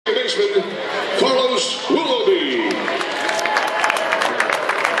baseman, Carlos Willoughby.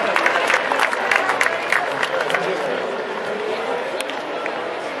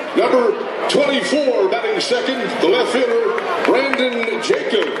 Number 24, batting second, the left fielder, Brandon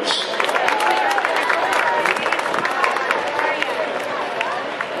Jacobs.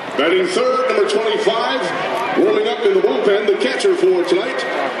 Batting third, number 25, warming up in the bullpen, the catcher for tonight,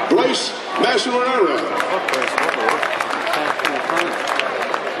 Bryce Harper.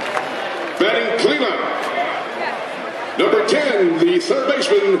 Batting cleanup, number 10, the third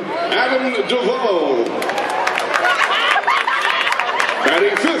baseman, Adam Duvall.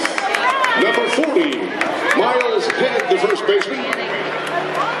 Batting fifth, number 40, Miles Head, the first baseman.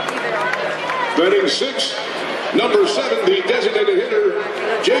 Batting sixth, number 7, the designated hitter,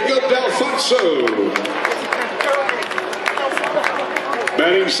 Jacob D'Alfonso.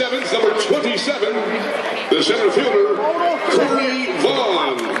 Batting seventh, number 27, the center fielder, Corey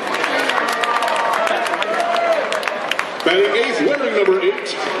Vaughn. Batting eighth, wearing number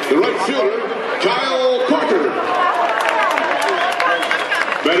 8, the right fielder, Kyle Parker.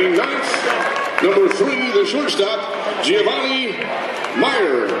 Batting ninth, number 3, the shortstop, Giovanni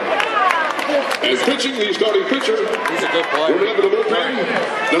Meyer. And pitching, the starting pitcher, he's a good player. Warming up in the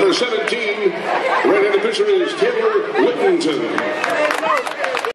bullpen, number 17, right-handed pitcher is Taylor Whittington.